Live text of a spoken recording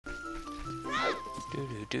Do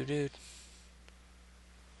do do do.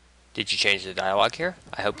 Did you change the dialogue here?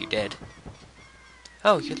 I hope you did.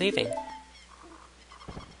 Oh, you're leaving.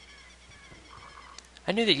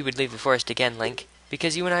 I knew that you would leave the forest again, Link,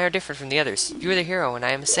 because you and I are different from the others. You are the hero, and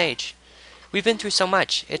I am a sage. We've been through so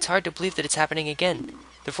much, it's hard to believe that it's happening again.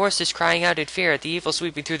 The forest is crying out in fear at the evil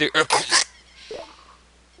sweeping through the...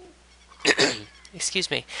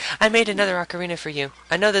 Excuse me. I made another ocarina for you.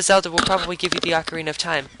 I know that Zelda will probably give you the Ocarina of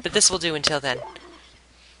Time, but this will do until then.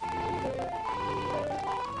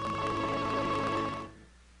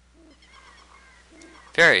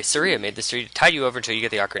 Fairy, Saria made this to tide you over until you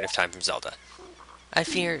get the Ocarina of Time from Zelda. I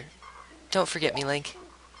fear... Don't forget me, Link.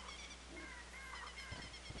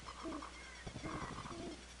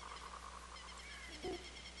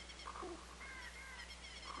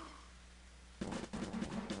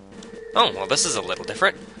 Oh, well this is a little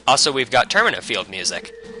different. Also, we've got Termina field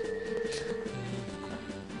music.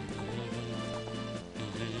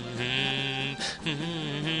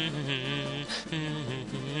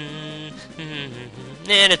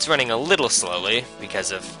 And it's running a little slowly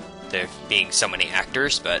because of there being so many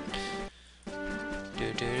actors, but...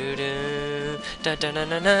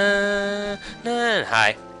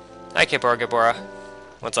 Hi. Hi, Kibora.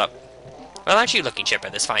 What's up? Well, aren't you looking chipper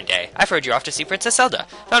this fine day? I've heard you're off to see Princess Zelda.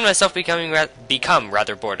 Found myself become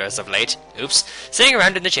rather bored as of late. Oops. Sitting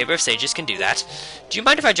around in the Chamber of Sages can do that. Do you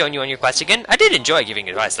mind if I join you on your quest again? I did enjoy giving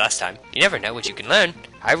advice last time. You never know what you can learn.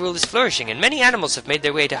 Hyrule is flourishing, and many animals have made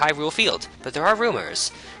their way to Hyrule Field. But there are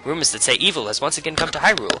rumors. Rumors that say evil has once again come to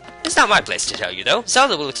Hyrule. It's not my place to tell you, though.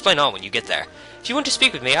 Zelda will explain all when you get there. If you want to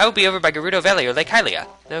speak with me, I will be over by Gerudo Valley or Lake Hylia.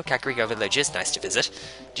 No, Kakariko Village is nice to visit.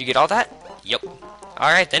 Do you get all that? Yup.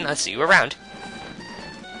 Alright then, I'll see you around.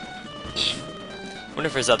 Wonder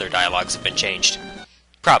if his other dialogues have been changed.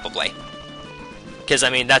 Probably. Because, I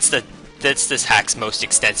mean, that's this hack's most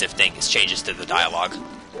extensive thing, is changes to the dialogue.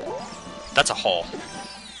 That's a hole.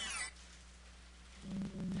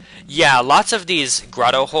 Yeah, lots of these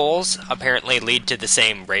grotto holes apparently lead to the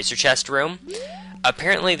same Razor Chest room.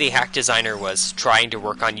 Apparently the hack designer was trying to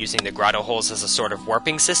work on using the grotto holes as a sort of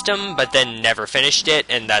warping system, but then never finished it,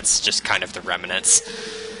 and that's just kind of the remnants,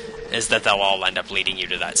 is that they'll all end up leading you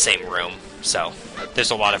to that same room. So,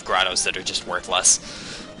 there's a lot of grottos that are just worthless.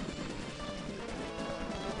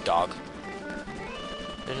 Dog.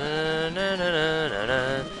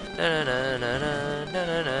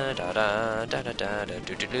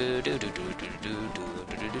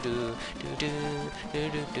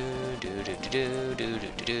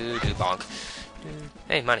 Bonk.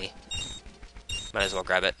 Hey, money. Might as well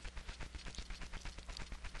grab it.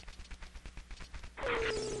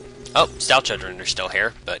 Oh, Style Children are still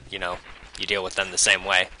here, but, you know, you deal with them the same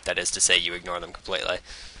way. That is to say, you ignore them completely.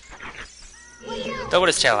 Though what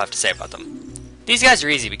does Tail have to say about them? These guys are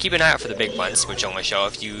easy, but keep an eye out for the big ones, which only show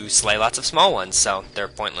if you slay lots of small ones, so they're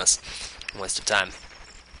pointless. A waste of time.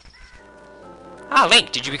 Ah,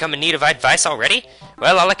 Link, did you become in need of advice already?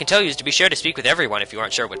 Well, all I can tell you is to be sure to speak with everyone if you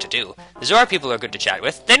aren't sure what to do. The Zora people are good to chat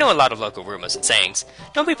with. They know a lot of local rumors and sayings.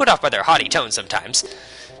 Don't be put off by their haughty tones sometimes.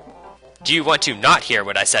 Do you want to not hear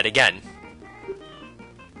what I said again?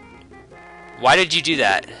 Why did you do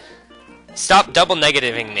that? Stop double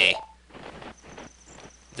negativing me.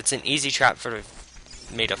 That's an easy trap for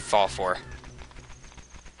me to fall for.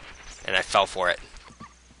 And I fell for it.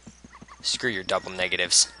 Screw your double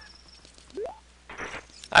negatives.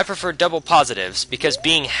 I prefer double positives, because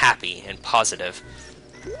being happy and positive.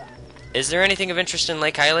 Is there anything of interest in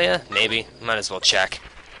Lake Hylia? Maybe. Might as well check.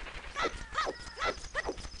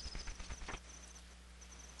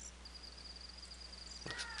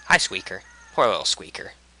 Hi, Squeaker. Poor little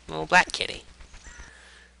Squeaker. Little black kitty.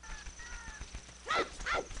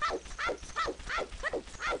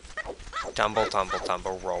 Tumble, tumble,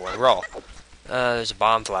 tumble, roll and roll. There's a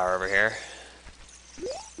bomb flower over here.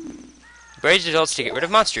 Raise adults to get rid of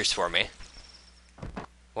monsters for me.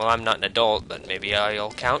 Well, I'm not an adult, but maybe I'll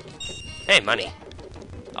count. Hey, money.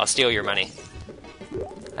 I'll steal your money.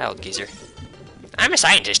 Hi, old geezer. I'm a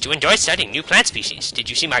scientist who enjoys studying new plant species. Did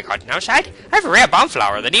you see my garden outside? I have a rare bomb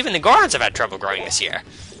flower that even the Gorons have had trouble growing this year.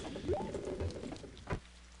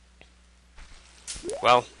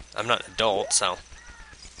 Well, I'm not an adult, so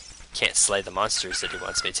can't slay the monsters that he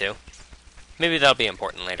wants me to. Maybe that'll be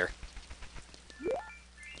important later.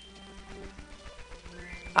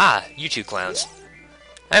 Ah, you two clowns.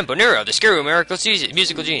 I'm Bonuro, the Skuru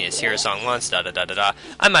musical genius. Hear a song once, da da da da da.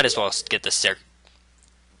 I might as well get this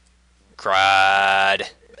crud.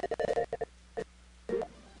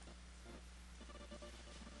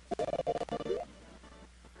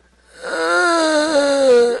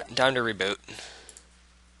 Time to reboot.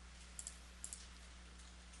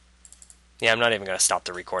 Yeah, I'm not even going to stop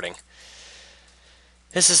the recording.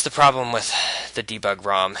 This is the problem with the debug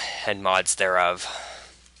ROM and mods thereof.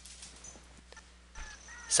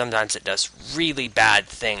 Sometimes it does really bad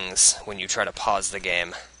things when you try to pause the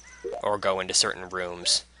game or go into certain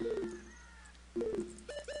rooms.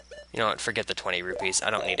 You know what, forget the 20 rupees. I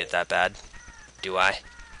don't need it that bad. Do I?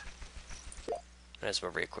 Might as well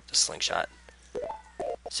re-equip the slingshot.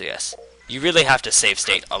 So yes, you really have to save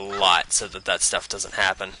state a lot so that that stuff doesn't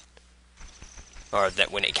happen. Or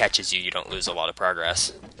that when it catches you, you don't lose a lot of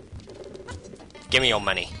progress. Give me your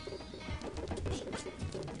money.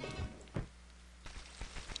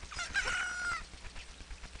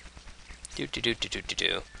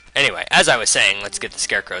 Do. Anyway, as I was saying, let's get the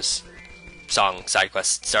Scarecrow's song side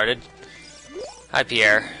quest started. Hi,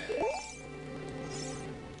 Pierre.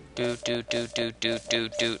 Do.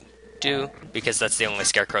 Because that's the only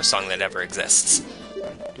Scarecrow song that ever exists.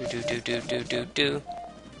 Do.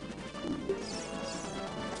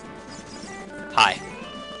 Hi.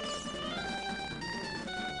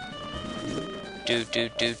 Do.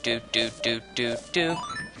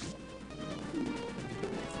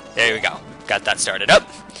 There we go. Got that started up.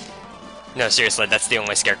 No, seriously, that's the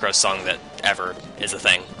only Scarecrow song that ever is a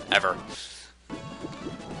thing. Ever.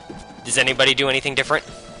 Does anybody do anything different?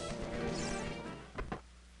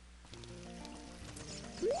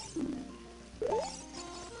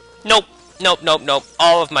 Nope.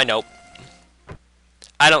 All of my nope.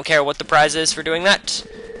 I don't care what the prize is for doing that.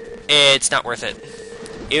 It's not worth it.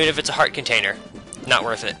 Even if it's a heart container. Not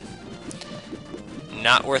worth it.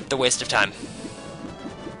 Not worth the waste of time.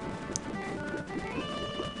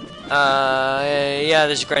 Yeah,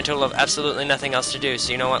 there's a grand total of absolutely nothing else to do,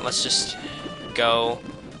 so you know what, let's just go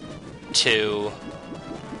to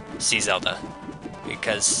see Zelda.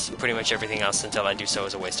 Because pretty much everything else until I do so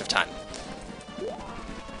is a waste of time.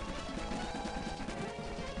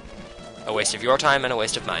 A waste of your time and a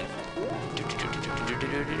waste of mine.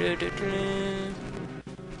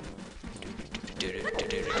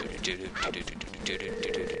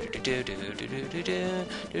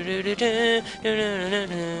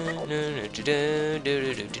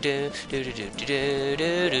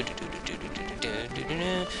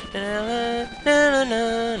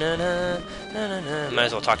 Might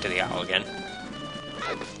as well talk to the owl again.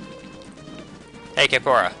 Hey,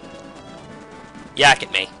 Kapora. Yak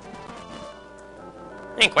at me.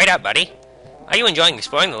 Ain't quite out, buddy. Are you enjoying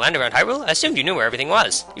exploring the land around Hyrule? I assumed you knew where everything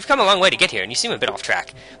was. You've come a long way to get here, and you seem a bit off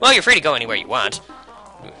track. Well, you're free to go anywhere you want.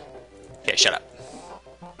 Okay, shut up.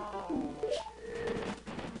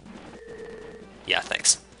 Yeah,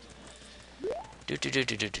 thanks.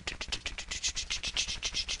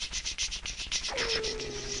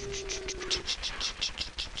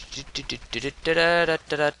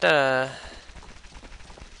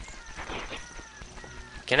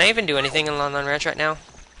 Can I even do anything in Lon Lon Ranch right now?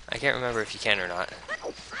 I can't remember if you can or not.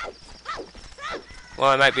 Well,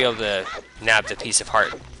 I might be able to nab the piece of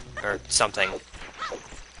heart or something.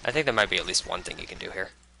 I think there might be at least one thing you can do here.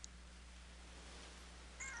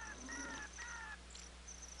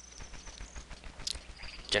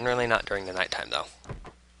 Generally not during the nighttime, though.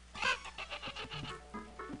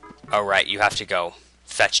 Oh, right, you have to go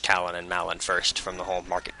fetch Talon and Malon first from the whole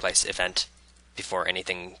marketplace event before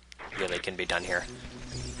anything really can be done here.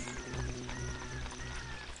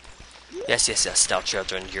 Yes, Stealth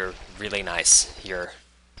Children, you're really nice. You're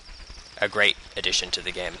a great addition to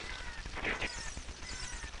the game.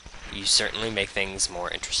 You certainly make things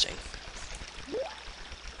more interesting.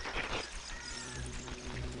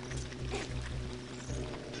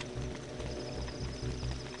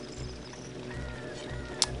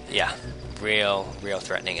 Yeah, real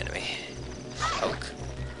threatening enemy. Poke.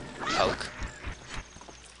 Poke.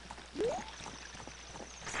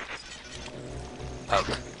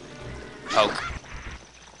 Poke. Poke.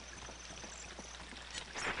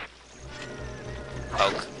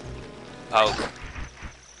 Poke. Poke.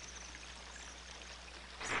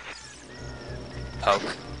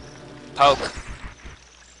 Poke. Poke.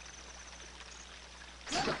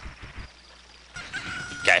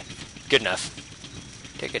 Okay, good enough.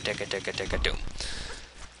 Take it, doom.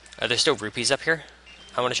 Are there still rupees up here?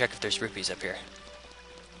 I want to check if there's rupees up here.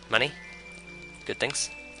 Money? Good things?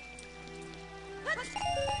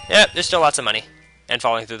 Yep, there's still lots of money. And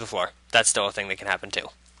falling through the floor. That's still a thing that can happen too.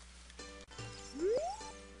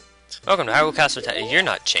 Welcome to Hyrule Castle. You're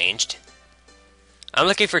not changed. I'm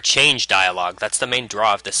looking for change dialogue. That's the main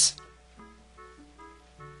draw of this.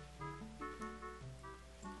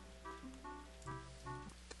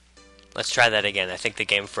 Let's try that again. I think the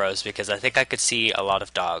game froze because I think I could see a lot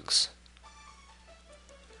of dogs.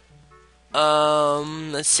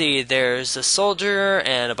 Let's see, there's a soldier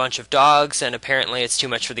and a bunch of dogs, and apparently it's too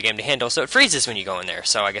much for the game to handle, so it freezes when you go in there,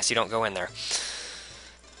 so I guess you don't go in there.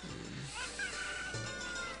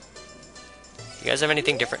 You guys have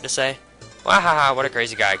anything different to say? Wahaha, what a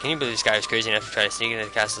crazy guy. Can you believe this guy was crazy enough to try to sneak into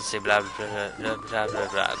the castle and say blah blah blah blah blah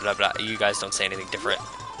blah blah blah. You guys don't say anything different.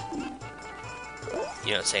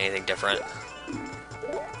 You don't say anything different.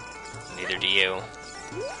 Neither do you.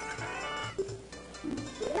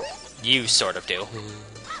 You sort of do.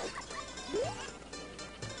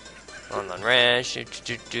 On ranch.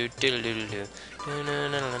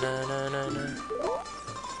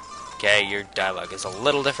 Okay, your dialogue is a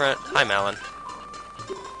little different. Hi, Malin.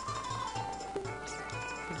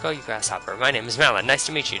 Go, you grasshopper. My name is Malin. Nice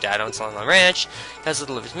to meet you. Dad owns Long Ranch. Has a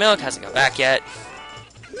little of his milk. Hasn't got back yet.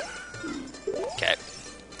 Okay,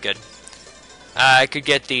 good. I could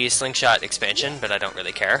get the slingshot expansion, but I don't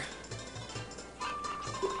really care.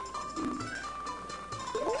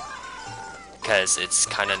 Because it's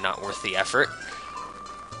kind of not worth the effort.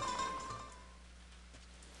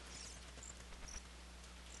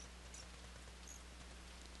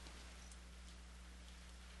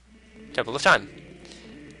 Temple of Time.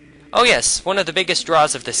 Oh yes, one of the biggest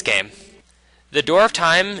draws of this game. The Door of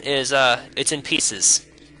Time is, it's in pieces.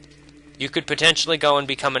 You could potentially go and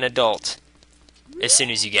become an adult as soon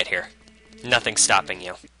as you get here. Nothing's stopping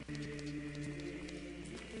you.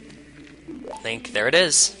 Link, there it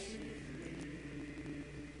is.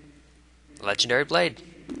 Legendary Blade.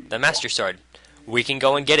 The Master Sword. We can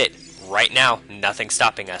go and get it right now. Nothing's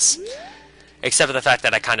stopping us. Except for the fact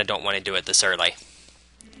that I kind of don't want to do it this early.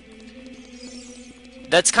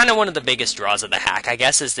 That's kind of one of the biggest draws of the hack, I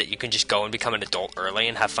guess, is that you can just go and become an adult early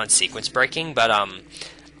and have fun sequence breaking, but I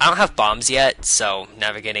don't have bombs yet, so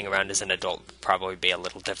navigating around as an adult would probably be a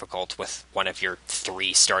little difficult with one of your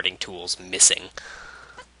 3 starting tools missing.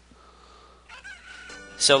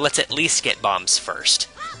 So let's at least get bombs first.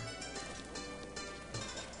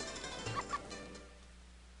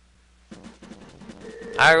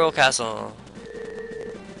 Hyrule Castle.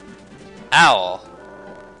 Owl.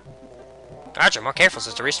 Archer, more careful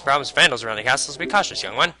since the recent problems with vandals around the castle. Be cautious,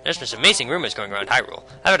 young one. There's been some amazing rumors going around Hyrule.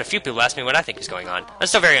 I've had a few people ask me what I think is going on. I'm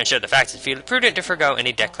still very unsure of the facts and feel it prudent to forego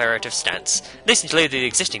any declarative stance. At least until either the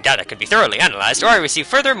existing data could be thoroughly analyzed, or I receive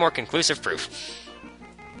further, more conclusive proof.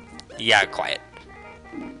 Yeah, quiet.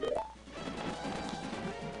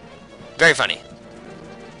 Very funny.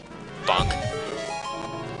 Bonk.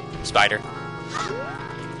 Spider.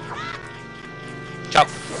 Chop.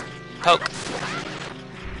 Poke.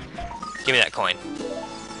 Give me that coin.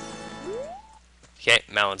 Okay,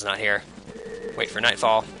 Malin's not here. Wait for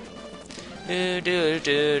nightfall.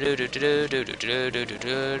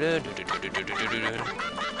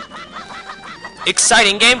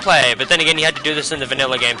 Exciting gameplay! But then again, you had to do this in the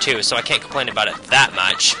vanilla game too, so I can't complain about it that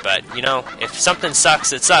much. But, you know, if something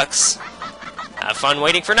sucks, it sucks. Have fun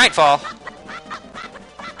waiting for nightfall.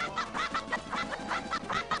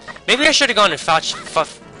 Maybe I should have gone and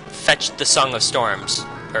fetched the Song of Storms.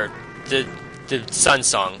 Or the Sun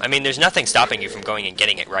Song. I mean, there's nothing stopping you from going and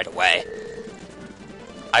getting it right away.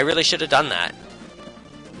 I really should have done that.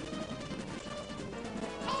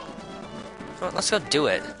 Well, let's go do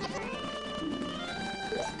it.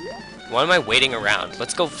 Why am I waiting around?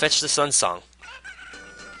 Let's go fetch the Sun Song.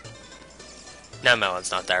 Now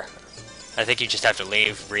Melon's not there. I think you just have to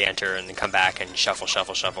leave, re-enter, and then come back and shuffle,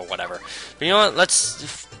 shuffle, shuffle, whatever. But you know what?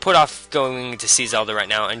 Let's put off going to see Zelda right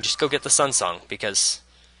now and just go get the Sun Song, because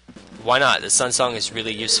why not? The Sun Song is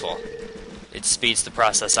really useful. It speeds the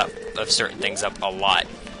process up of certain things up a lot,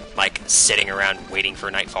 like sitting around waiting for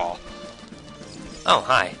nightfall. Oh,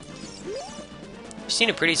 hi. You seen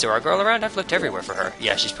a pretty Zora girl around? I've looked everywhere for her.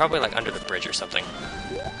 Yeah, she's probably like under the bridge or something.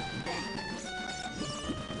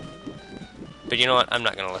 But you know what? I'm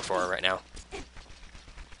not going to look for her right now.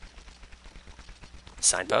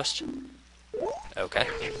 Signpost? Okay.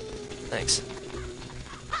 Thanks.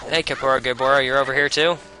 Hey, Gabora, you're over here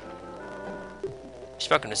too? You've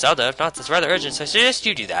spoken to Zelda. If not, that's rather urgent, so I suggest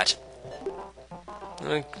you do that.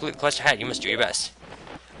 Clutch your hat, you must do your best.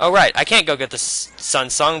 Oh, right, I can't go get the Sun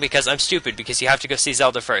Song because I'm stupid, because you have to go see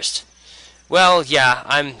Zelda first. Well, yeah,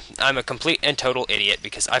 I'm a complete and total idiot,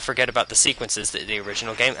 because I forget about the sequences that the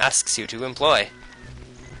original game asks you to employ.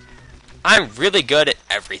 I'm really good at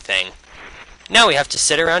everything. Now we have to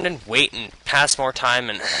sit around and wait and pass more time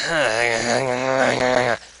and...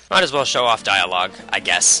 Might as well show off dialogue, I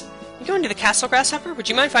guess. You going to the castle, Grasshopper? Would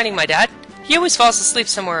you mind finding my dad? He always falls asleep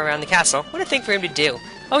somewhere around the castle. What a thing for him to do.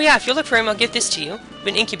 Oh yeah, if you look for him, I'll give this to you. I've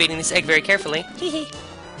been incubating this egg very carefully. Hehe.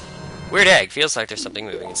 Weird egg. Feels like there's something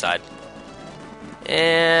moving inside.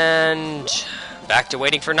 And... back to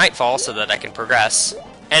waiting for nightfall so that I can progress,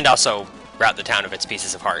 and also rout the town of its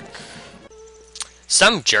pieces of heart.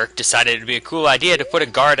 Some jerk decided it would be a cool idea to put a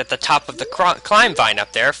guard at the top of the climb vine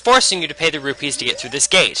up there, forcing you to pay the rupees to get through this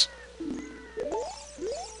gate.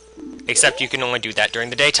 Except you can only do that during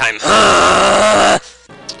the daytime.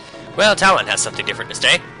 Well, Talon has something different to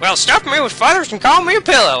say. Well, stuff me with feathers and call me a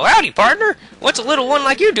pillow. Howdy, partner. What's a little one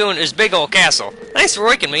like you doing at this big old castle? Thanks for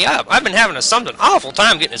waking me up. I've been having something awful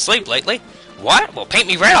time getting to sleep lately. What? Well, paint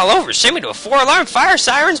me red all over. Send me to a 4-alarm fire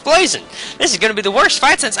sirens blazing. This is going to be the worst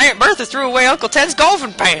fight since Aunt Bertha threw away Uncle Ted's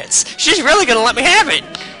golfing pants. She's really going to let me have it.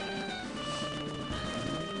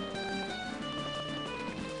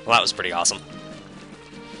 Well, that was pretty awesome.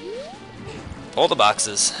 Pull the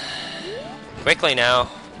boxes. Quickly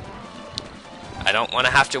now. I don't want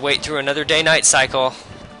to have to wait through another day-night cycle.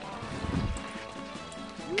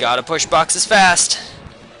 Gotta push boxes fast.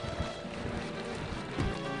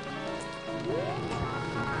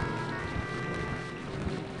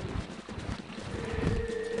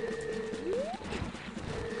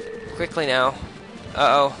 Quickly now.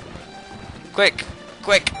 Uh-oh. Quick!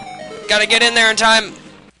 Quick! Gotta get in there in time!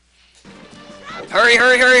 Hurry,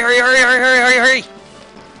 hurry, hurry, hurry, hurry, hurry, hurry, hurry, hurry!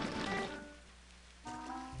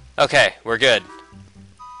 Okay, we're good.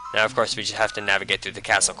 Now, of course, we just have to navigate through the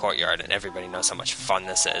castle courtyard, and everybody knows how much fun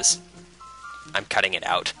this is. I'm cutting it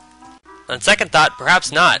out. On second thought,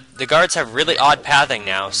 perhaps not. The guards have really odd pathing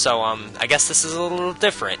now, so, I guess this is a little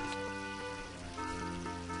different.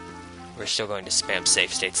 We're still going to spam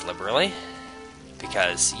safe states liberally,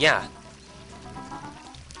 because, yeah,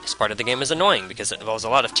 this part of the game is annoying, because it involves a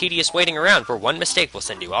lot of tedious waiting around where one mistake will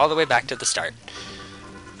send you all the way back to the start.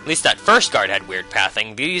 At least that first guard had weird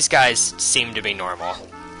pathing. These guys seem to be normal.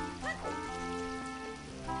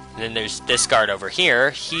 And then there's this guard over here.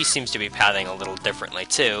 He seems to be pathing a little differently,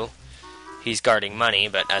 too. He's guarding money,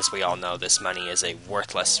 but as we all know, this money is a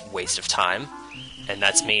worthless waste of time. And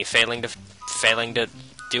that's me failing to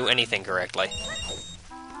do anything correctly.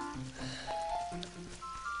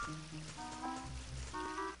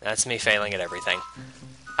 That's me failing at everything.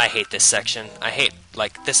 I hate this section. I hate,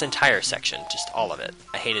 like, this entire section. Just all of it.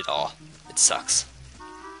 I hate it all. It sucks.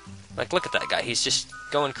 Like, look at that guy. He's just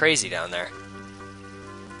going crazy down there.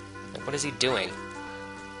 Like, what is he doing?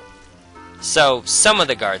 So, some of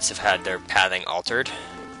the guards have had their pathing altered.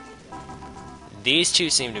 These two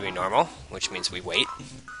seem to be normal, which means we wait.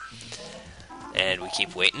 And we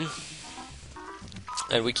keep waiting.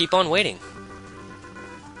 And we keep on waiting.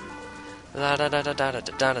 Oh,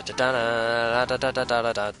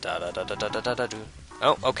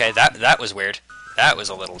 okay, that was weird. That was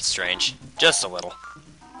a little strange. Just a little.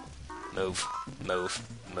 Move, move,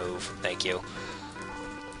 move. Thank you.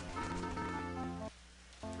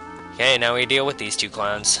 Okay, now we deal with these two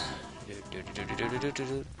clowns.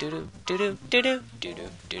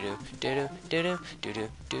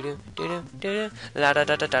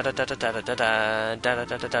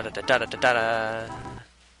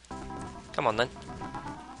 Come on then.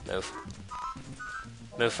 Move.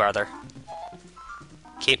 Move farther.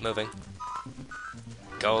 Keep moving.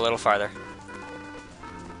 Go a little farther.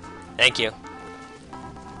 Thank you.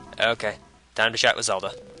 Okay. Time to chat with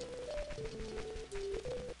Zelda.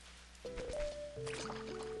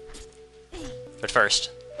 But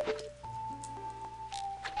first...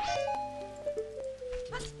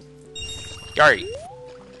 Yari!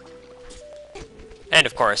 And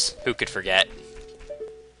of course, who could forget?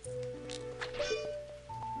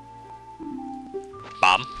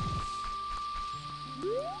 Bomb.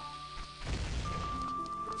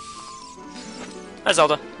 Hi,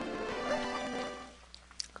 Zelda.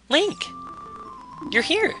 Link! You're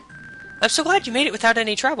here! I'm so glad you made it without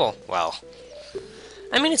any trouble. Well,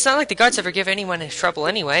 I mean, it's not like the guards ever give anyone any trouble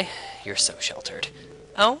anyway. You're so sheltered.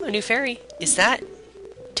 Oh, a new fairy. Is that...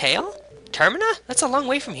 Tail? Termina? That's a long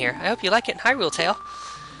way from here. I hope you like it in Hyrule, Tail.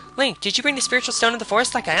 Link, did you bring the spiritual stone of the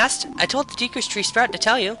forest like I asked? I told the Deeku's tree sprout to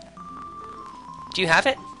tell you. Do you have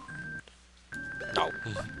it? No.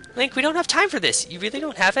 Link, we don't have time for this. You really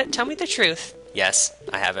don't have it? Tell me the truth. Yes,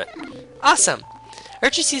 I have it. Awesome.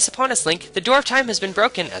 Urgency is upon us, Link. The door of time has been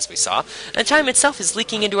broken, as we saw, and time itself is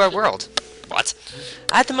leaking into our world. What?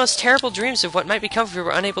 I had the most terrible dreams of what might become if we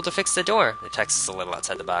were unable to fix the door. The text is a little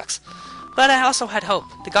outside the box. But I also had hope.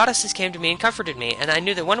 The goddesses came to me and comforted me, and I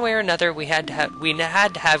knew that one way or another we had to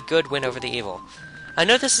have good win over the evil. I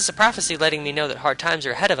know this is a prophecy letting me know that hard times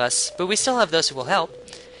are ahead of us, but we still have those who will help.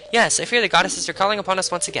 Yes, I fear the goddesses are calling upon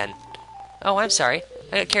us once again. Oh, I'm sorry.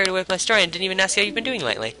 I got carried away with my story and didn't even ask how you've been doing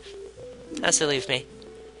lately. How silly of me.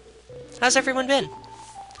 How's everyone been?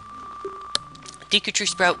 Deku Tree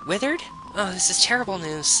Sprout withered? Oh, this is terrible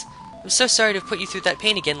news. I'm so sorry to have put you through that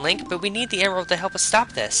pain again, Link, but we need the emerald to help us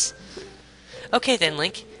stop this. Okay then,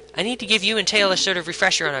 Link. I need to give you and Tail a sort of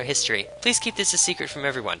refresher on our history. Please keep this a secret from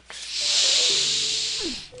everyone.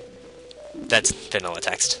 That's vanilla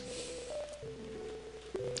text.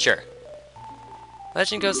 Sure.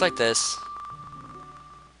 Legend goes like this.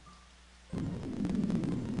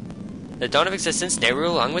 At the dawn of existence, Nehru,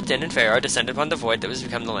 along with Din and Pharaoh, descended upon the void that was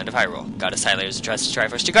become the land of Hyrule. Goddess Hylia was entrusted to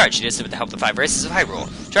Triforce to guard. She did so with the help of the 5 races of Hyrule.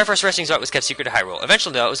 Triforce resting spot was kept secret to Hyrule.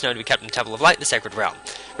 Eventually, though, it was known to be kept in the Temple of Light in the Sacred Realm.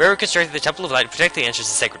 Railroad constructed the Temple of Light to protect the entrance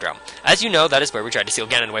to the Sacred Realm. As you know, that is where we tried to seal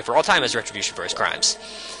Ganon away for all time as retribution for his crimes.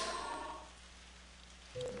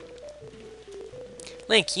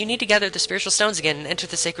 Link, you need to gather the spiritual stones again and enter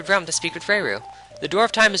the Sacred Realm to speak with Rayru. The door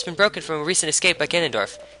of time has been broken from a recent escape by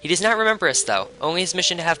Ganondorf. He does not remember us, though, only his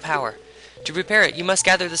mission to have power. To prepare it, you must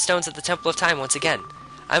gather the stones at the Temple of Time once again.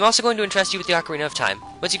 I'm also going to entrust you with the Ocarina of Time.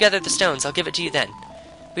 Once you gather the stones, I'll give it to you then.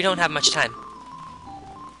 We don't have much time.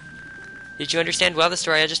 Did you understand well the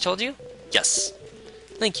story I just told you? Yes.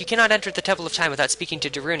 Link, you cannot enter the Temple of Time without speaking to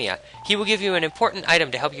Darunia. He will give you an important item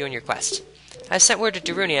to help you in your quest. I've sent word to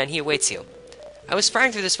Darunia and he awaits you. I was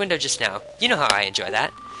spying through this window just now. You know how I enjoy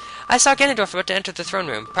that. I saw Ganondorf about to enter the throne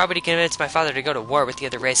room, probably to convince my father to go to war with the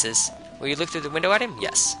other races. Will you look through the window at him?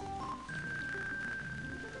 Yes.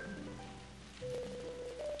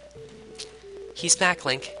 He's back,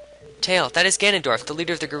 Link. Tail, that is Ganondorf, the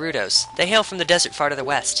leader of the Gerudos. They hail from the desert far to the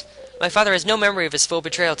west. My father has no memory of his full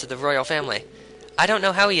betrayal to the royal family. I don't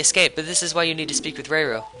know how he escaped, but this is why you need to speak with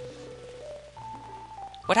Rayru.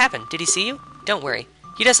 What happened? Did he see you? Don't worry.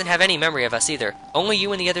 He doesn't have any memory of us either. Only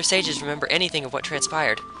you and the other sages remember anything of what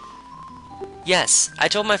transpired. Yes, I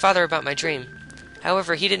told my father about my dream.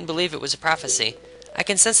 However, he didn't believe it was a prophecy. I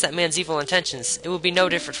can sense that man's evil intentions. It will be no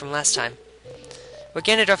different from last time. What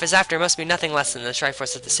Ganondorf is after must be nothing less than the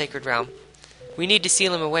Triforce of the Sacred Realm. We need to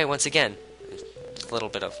seal him away once again. A little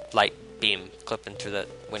bit of light beam clipping through the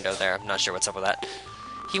window there. I'm not sure what's up with that.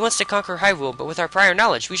 He wants to conquer Hyrule, but with our prior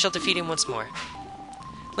knowledge, we shall defeat him once more.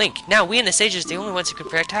 Link, now we and the sages are the only ones who can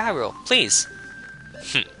protect Hyrule. Please.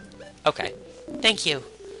 Okay. Thank you.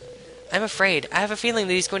 I'm afraid. I have a feeling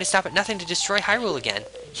that he's going to stop at nothing to destroy Hyrule again.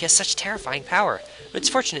 He has such terrifying power. But it's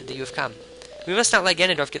fortunate that you have come. We must not let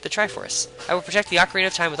Ganondorf get the Triforce. I will protect the Ocarina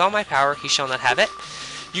of Time with all my power. He shall not have it.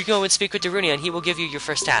 You go and speak with Darunia, and he will give you your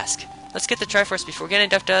first task. Let's get the Triforce before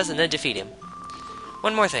Ganondorf does, and then defeat him.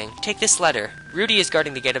 One more thing. Take this letter. Rudy is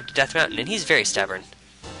guarding the gate up to Death Mountain, and he's very stubborn.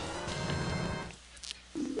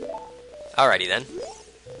 Alrighty then.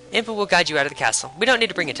 Impa will guide you out of the castle. We don't need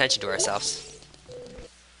to bring attention to ourselves.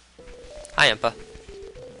 Hi, Impa.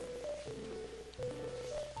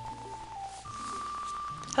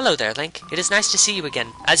 Hello there, Link. It is nice to see you again.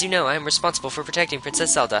 As you know, I am responsible for protecting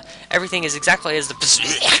Princess Zelda. Everything is exactly as the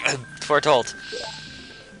foretold.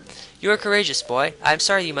 You are courageous, boy. I am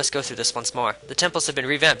sorry you must go through this once more. The temples have been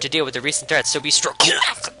revamped to deal with the recent threats, so be strong.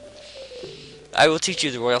 I will teach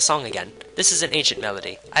you the royal song again. This is an ancient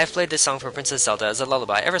melody. I have played this song for Princess Zelda as a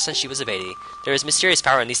lullaby ever since she was a baby. There is mysterious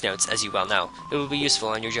power in these notes, as you well know. It will be useful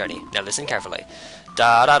on your journey. Now listen carefully.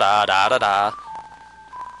 Da da da da da da.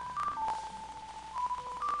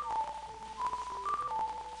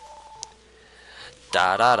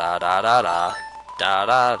 Da da da da da da. Da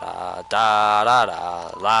da da da da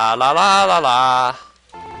da. La la la la la.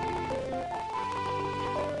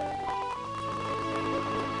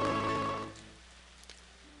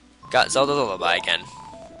 Got Zelda's lullaby again.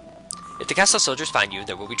 If the castle soldiers find you,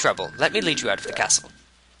 there will be trouble. Let me lead you out of the castle.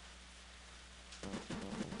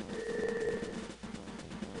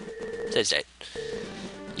 Today's date.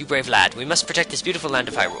 You brave lad, we must protect this beautiful land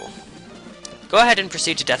of Hyrule. Go ahead and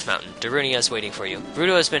proceed to Death Mountain. Darunia is waiting for you.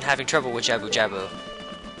 Gerudo has been having trouble with Jabu Jabu.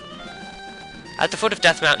 At the foot of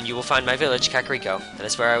Death Mountain, you will find my village, Kakariko. That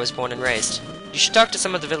is where I was born and raised. You should talk to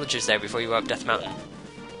some of the villagers there before you go up Death Mountain.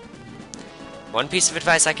 One piece of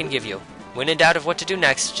advice I can give you. When in doubt of what to do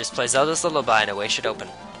next, just play Zelda's lullaby and a way should open.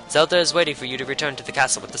 Zelda is waiting for you to return to the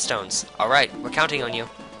castle with the stones. Alright, we're counting on you.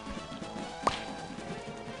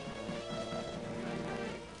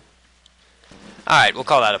 Alright, we'll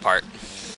call that a part.